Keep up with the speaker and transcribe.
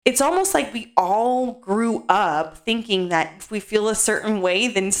It's almost like we all grew up thinking that if we feel a certain way,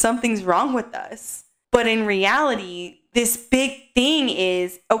 then something's wrong with us. But in reality, this big thing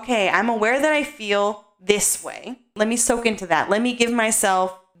is, okay, I'm aware that I feel this way. Let me soak into that. Let me give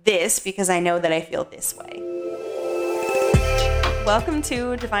myself this because I know that I feel this way. Welcome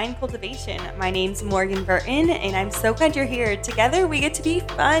to Divine Cultivation. My name's Morgan Burton, and I'm so glad you're here. Together, we get to be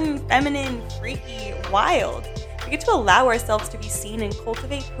fun, feminine, freaky, wild. We get to allow ourselves to be seen and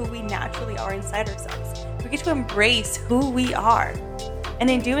cultivate who we naturally are inside ourselves. We get to embrace who we are. And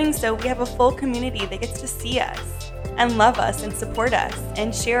in doing so, we have a full community that gets to see us and love us and support us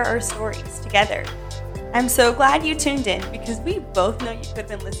and share our stories together. I'm so glad you tuned in because we both know you could have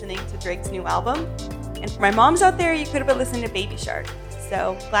been listening to Drake's new album. And for my moms out there, you could have been listening to Baby Shark.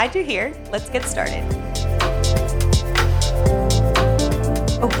 So glad you're here. Let's get started.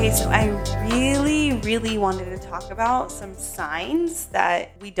 Okay, so I really wanted to talk about some signs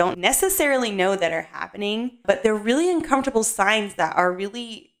that we don't necessarily know that are happening, but they're really uncomfortable signs that are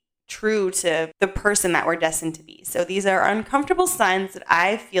really true to the person that we're destined to be. So these are uncomfortable signs that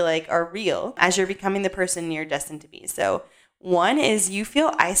I feel like are real as you're becoming the person you're destined to be. So one is you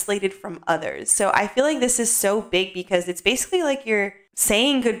feel isolated from others. So I feel like this is so big because it's basically like you're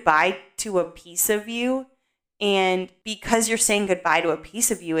saying goodbye to a piece of you. And because you're saying goodbye to a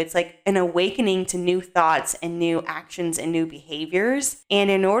piece of you, it's like an awakening to new thoughts and new actions and new behaviors. And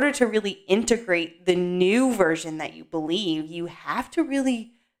in order to really integrate the new version that you believe, you have to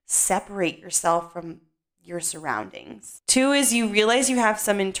really separate yourself from your surroundings. Two is you realize you have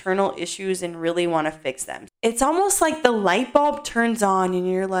some internal issues and really want to fix them. It's almost like the light bulb turns on and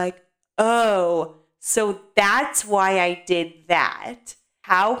you're like, oh, so that's why I did that.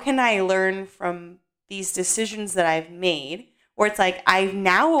 How can I learn from these decisions that I've made? Or it's like, I'm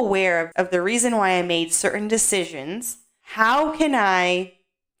now aware of the reason why I made certain decisions. How can I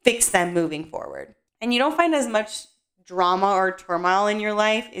fix them moving forward? And you don't find as much drama or turmoil in your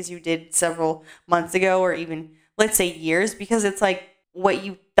life as you did several months ago or even, let's say, years, because it's like what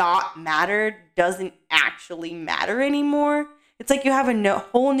you thought mattered doesn't actually matter anymore. It's like you have a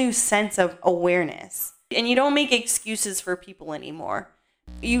whole new sense of awareness and you don't make excuses for people anymore.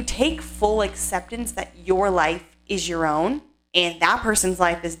 You take full acceptance that your life is your own and that person's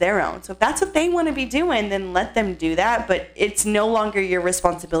life is their own. So if that's what they want to be doing, then let them do that. But it's no longer your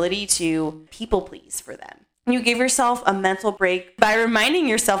responsibility to people please for them. You give yourself a mental break by reminding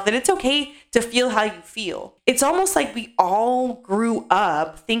yourself that it's okay to feel how you feel. It's almost like we all grew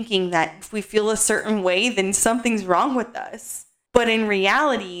up thinking that if we feel a certain way, then something's wrong with us. But in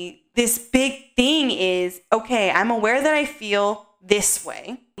reality, this big thing is, okay, I'm aware that I feel this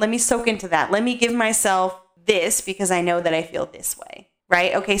way. Let me soak into that. Let me give myself this because I know that I feel this way,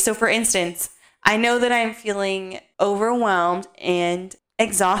 right? Okay, so for instance, I know that I'm feeling overwhelmed and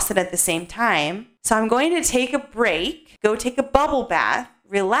exhausted at the same time. So I'm going to take a break, go take a bubble bath,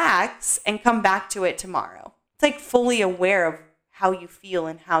 relax, and come back to it tomorrow. It's like fully aware of how you feel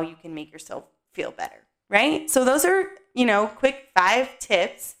and how you can make yourself feel better, right? So those are, quick 5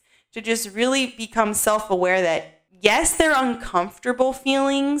 tips to just really become self-aware that yes, they're uncomfortable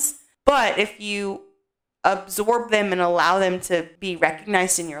feelings, but if you absorb them and allow them to be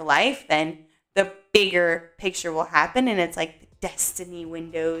recognized in your life, then the bigger picture will happen. And it's like the destiny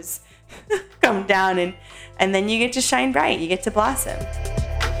windows come down and then you get to shine bright. You get to blossom.